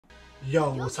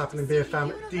Yo, what's happening, beer fam?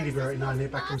 DDB89 here,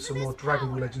 back with some more Dragon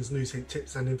Ball Legends news, hint,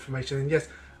 tips and information. And yes,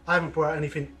 I haven't brought out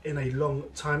anything in a long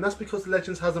time. That's because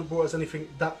Legends hasn't brought us anything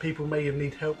that people may have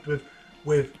need help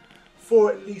with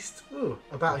for at least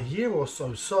about a year or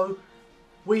so. So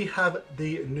we have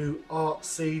the new art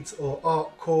seeds or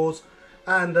art cores,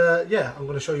 and yeah, I'm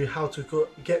going to show you how to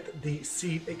get the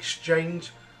seed exchange,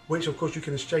 which of course you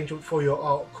can exchange them for your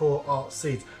art core art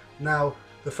seeds. Now,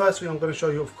 the first thing I'm going to show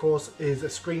you, of course, is a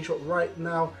screenshot right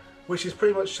now, which is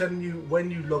pretty much telling you when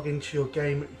you log into your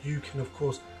game, you can, of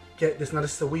course, get this. Now,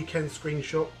 this is a weekend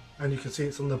screenshot, and you can see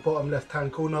it's on the bottom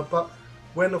left-hand corner. But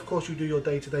when, of course, you do your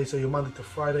day-to-day, so your Monday to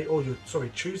Friday, or your,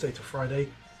 Tuesday to Friday,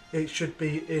 it should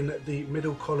be in the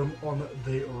middle column on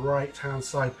the right-hand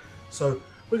side. So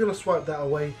we're going to swipe that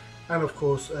away, and, of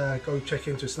course, go check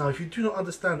into this. Now, if you do not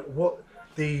understand what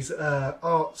these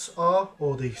arts are,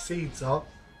 or the seeds are,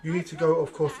 you need to go,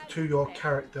 of course, to your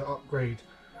character upgrade.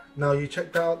 Now, you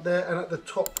check that out there, and at the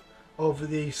top of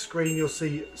the screen you'll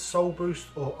see Soul Boost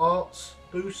or Arts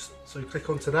Boost. So you click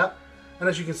onto that, and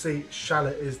as you can see,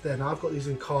 Shallot is there. Now, I've got these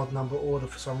in card number order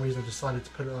for some reason. I decided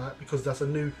to put it like that because that's a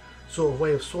new sort of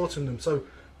way of sorting them. So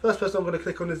first person I'm going to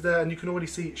click on is there, and you can already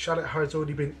see Shallot has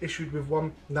already been issued with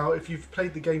one. Now, if you've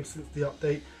played the game since the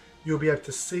update, you'll be able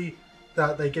to see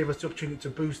that they gave us the opportunity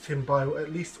to boost him by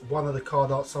at least one of the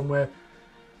card arts somewhere.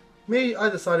 Me, I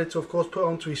decided to, of course, put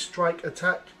onto his strike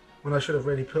attack when I should have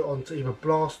really put onto either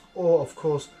blast or, of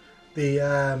course,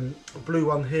 the blue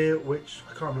one here, which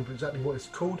I can't remember exactly what it's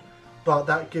called, but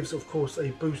that gives, of course,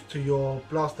 a boost to your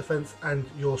blast defense and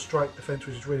your strike defense,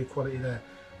 which is really quality there.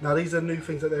 Now, these are new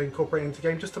things that they're incorporating into the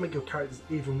game just to make your characters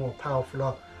even more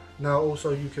powerful. Now,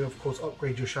 also, you can, of course,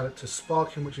 upgrade your Shallot to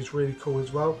Sparking, which is really cool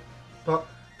as well. But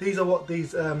these are what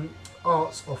these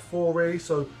arts are for, really.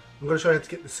 So I'm going to show you how to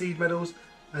get the seed medals,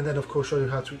 and then, of course, show you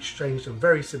how to exchange them.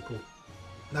 Very simple.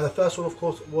 Now, the first one, of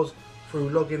course, was through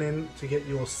logging in to get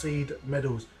your seed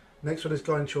medals. Next one is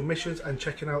going to your missions and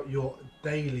checking out your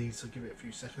dailies. So give it a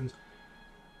few seconds.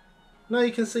 Now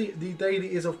you can see the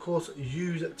daily is, of course,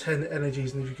 use 10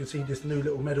 energies. And if you can see this new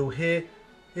little medal here,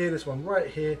 this one right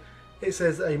here, it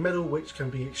says a medal which can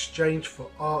be exchanged for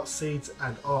art seeds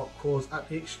and art cores at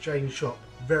the exchange shop.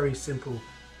 Very simple.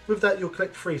 With that, you'll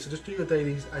collect 3, so just do your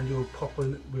dailies and you'll pop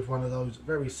in with one of those.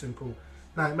 Very simple.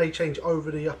 Now, it may change over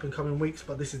the up and coming weeks,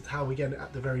 but this is how we get it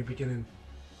at the very beginning.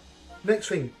 Next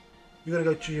thing, you're going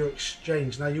to go to your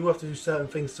exchange. Now, you have to do certain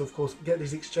things to, of course, get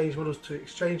these exchange models to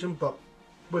exchange them, but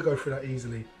we'll go through that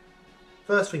easily.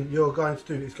 First thing you're going to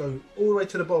do is go all the way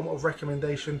to the bottom of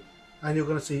recommendation, and you're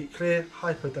going to see clear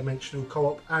hyper-dimensional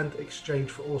co-op and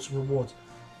exchange for awesome rewards.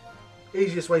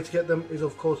 Easiest way to get them is,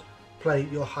 of course, play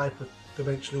your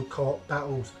hyper-dimensional co-op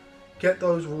battles. Get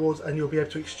those rewards and you'll be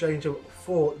able to exchange them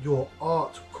for your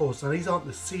art cores. Now, these aren't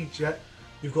the seeds yet,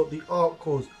 you've got the art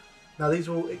cores. Now, these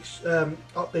will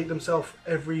update themselves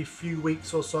every few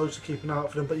weeks or so, so keep an eye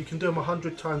out for them, but you can do them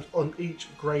 100 times on each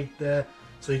grade there.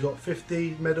 So you've got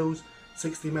 50 medals,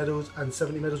 60 medals and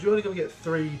 70 medals. You're only going to get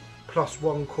 3 plus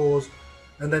 1 cores,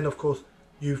 and then, of course,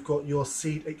 you've got your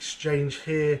seed exchange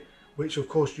here, which, of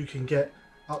course, you can get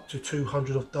up to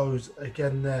 200 of those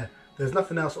again there. There's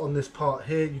nothing else on this part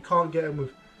here. You can't get them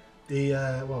with the,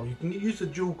 well, you can use the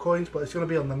dual coins, but it's going to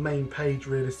be on the main page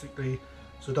realistically,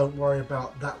 so don't worry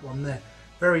about that one there.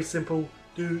 Very simple.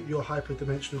 Do your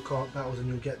hyper-dimensional card battles and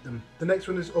you'll get them. The next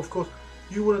one is, of course,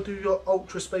 you want to do your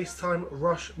Ultra Space Time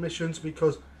Rush missions,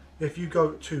 because if you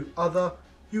go to other,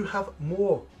 you have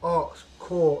more art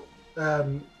core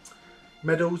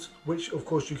medals, which, of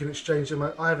course, you can exchange them.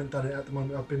 I haven't done it at the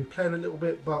moment. I've been playing a little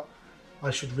bit, but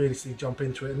I should really jump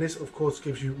into it. And this, of course,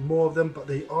 gives you more of them, but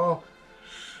they are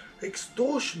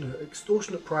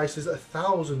extortionate prices.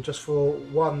 1,000 just for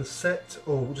one set,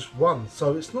 or just one.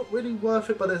 So it's not really worth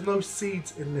it, but there's no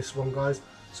seeds in this one, guys.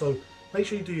 So make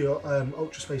sure you do your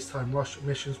Ultra Space Time Rush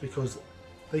missions, because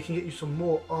they can get you some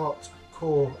more art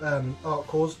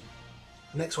cores.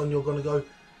 Next one you're going to go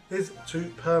is to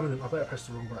permanent. I better press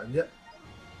the wrong button. Yep.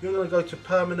 You're going to go to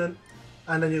permanent,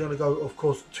 and then you're going to go, of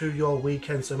course, to your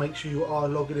weekend. So make sure you are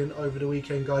logging in over the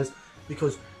weekend, guys,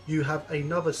 because you have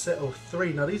another set of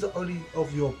 3. Now, these are only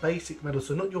of your basic medals,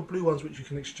 so not your blue ones, which you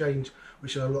can exchange,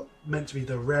 which are meant to be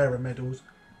the rarer medals,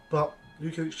 but you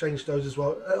can exchange those as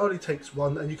well. It only takes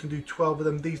 1, and you can do 12 of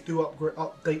them. These do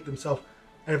update themselves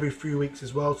every few weeks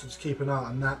as well, so just keep an eye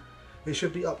on that. It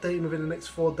should be updating within the next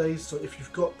 4 days, so if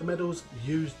you've got the medals,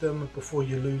 use them before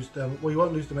you lose them. Well, you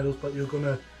won't lose the medals, but you're going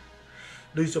to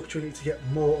lose the opportunity to get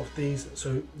more of these,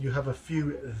 so you have a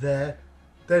few there.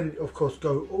 Then, of course,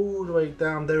 go all the way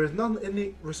down. There is none in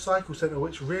the recycle center,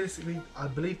 which realistically I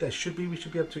believe there should be. We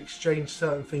should be able to exchange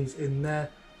certain things in there.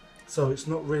 so it's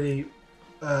not really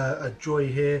a joy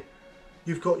here.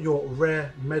 You've got your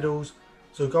rare medals,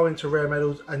 so go into rare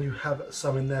medals and you have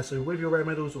some in there. So with your rare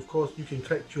medals, of course, you can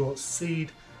collect your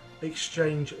seed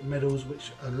exchange medals,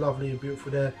 which are lovely and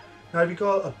beautiful there. Now if you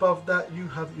go above that, you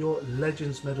have your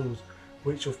legends medals,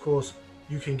 which of course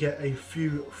you can get a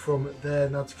few from there.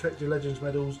 Now to collect your legends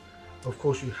medals, of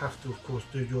course you have to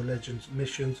do your legends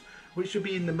missions, which should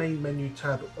be in the main menu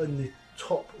tab in the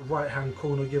top right hand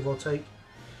corner, give or take.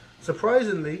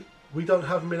 Surprisingly, we don't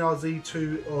have them in our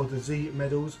Z2 or the Z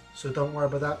medals, so don't worry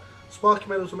about that. Sparky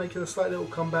medals are making a slight little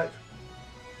comeback,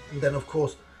 and then of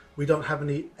course we don't have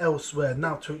any elsewhere.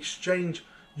 Now to exchange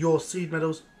your seed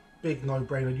medals, big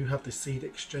no-brainer, you have the seed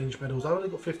exchange medals. I've only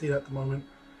got 15 at the moment,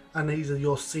 and these are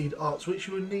your seed arts, which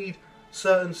you will need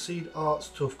certain seed arts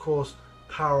to of course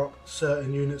power up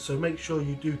certain units, so make sure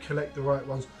you do collect the right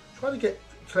ones. Try to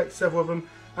collect several of them,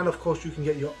 and of course you can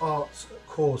get your arts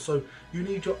cores. So you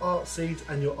need your art seeds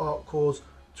and your art cores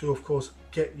to of course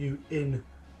get you in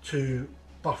to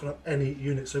buffing up any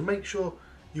unit. So make sure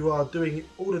you are doing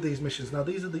all of these missions. Now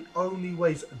these are the only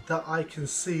ways that I can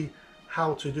see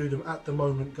how to do them at the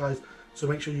moment, guys, so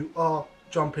make sure you are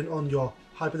jumping on your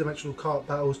hyperdimensional cart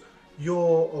battles,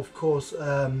 your of course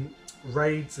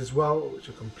raids as well, which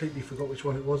I completely forgot which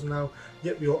one it was now.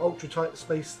 Yep, your ultra tight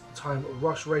space time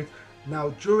rush raid. Now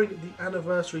during the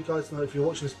anniversary, guys, now if you're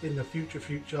watching this in the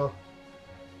future,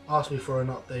 ask me for an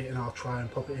update and I'll try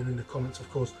and pop it in the comments, of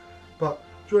course. But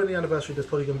during the anniversary, there's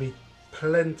probably going to be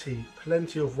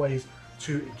plenty of ways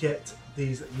to get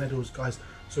these medals, guys,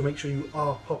 so make sure you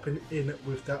are hopping in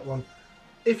with that one.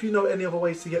 If you know any other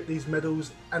ways to get these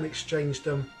medals and exchange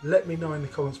them, let me know in the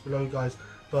comments below, guys.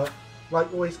 But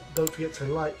like always, don't forget to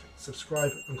like,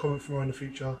 subscribe and comment for more in the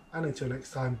future, and until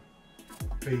next time,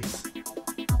 peace.